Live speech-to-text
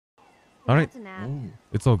All right. Ooh.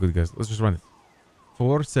 It's all good, guys. Let's just run it.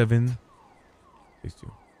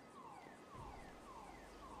 4762.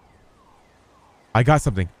 I got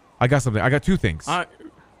something. I got something. I got two things. I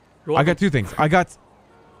got two things. I got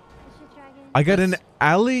an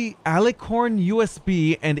alicorn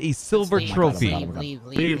USB and a silver trophy. Leave.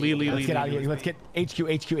 Let's get out of here. Let's get HQ.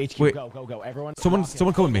 Wait. Go. Everyone. Someone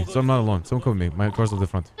come with me, so I'm not alone. Someone come with me. My car's at the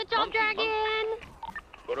front. The jump dragon!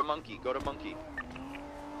 Go to monkey.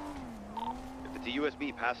 If it's a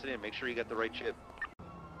USB, pass it in. Make sure you get the right chip.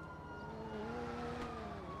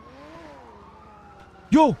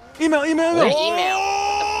 Yo, email. Email.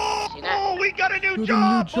 Oh, we got a new Dude,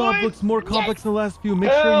 job, the new job boys. looks more complex than the last few.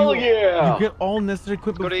 Make sure you get all necessary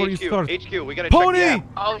equipment Go before to you start. HQ. We gotta Pony! check the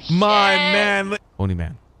app. Oh shit! My man. Pony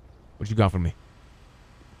man. What you got for me?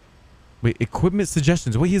 Wait, equipment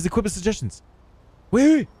suggestions. Wait, he has equipment suggestions.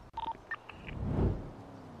 Wait.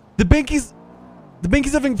 The bankies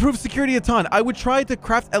have improved security a ton. I would try to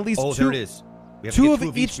craft at least there it is. We have to two get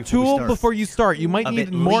of each tool before you start. You might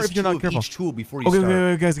need more if you're not careful. Each tool before you Okay,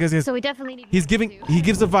 start. wait, guys. So we definitely need. He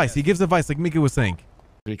gives advice. He gives advice, like Mika was saying.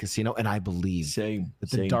 Casino, and I believe that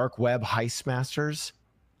the dark web heist masters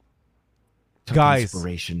took Guys,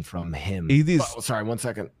 inspiration from him. It is. Oh, sorry, 1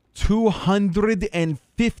 second.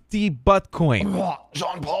 250 butt coin.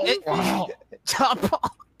 Jean Paul.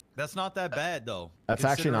 That's not that bad though. That's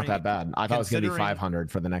actually not that bad. I thought it was gonna be 500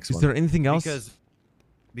 for the next Is one. there anything else? Because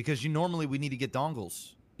we need to get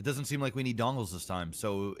dongles. It doesn't seem like we need dongles this time.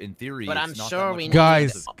 So in theory, But it's I'm not sure that much we need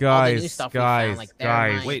Guys, all the new stuff we found, like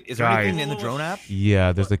thermite. Wait, is there anything in the drone app?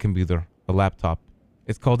 Yeah, there's a computer, a laptop.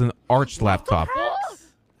 It's called an Arch laptop.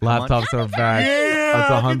 Laptops are back. That's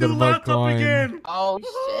 100 butt coin. Oh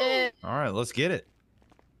shit! All right, let's get it.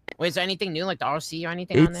 Wait, is there anything new, like the RC or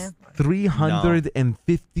anything on It's there?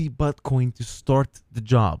 350 butt coin to start the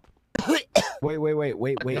job. Wait. Yeah,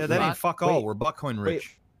 that ain't fuck all. We're buttcoin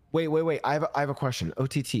rich. Wait. I have a question.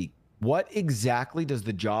 OTT. What exactly does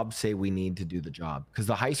the job say we need to do the job? Because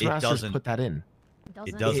the heist masters doesn't. put that in.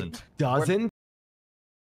 It doesn't. Doesn't?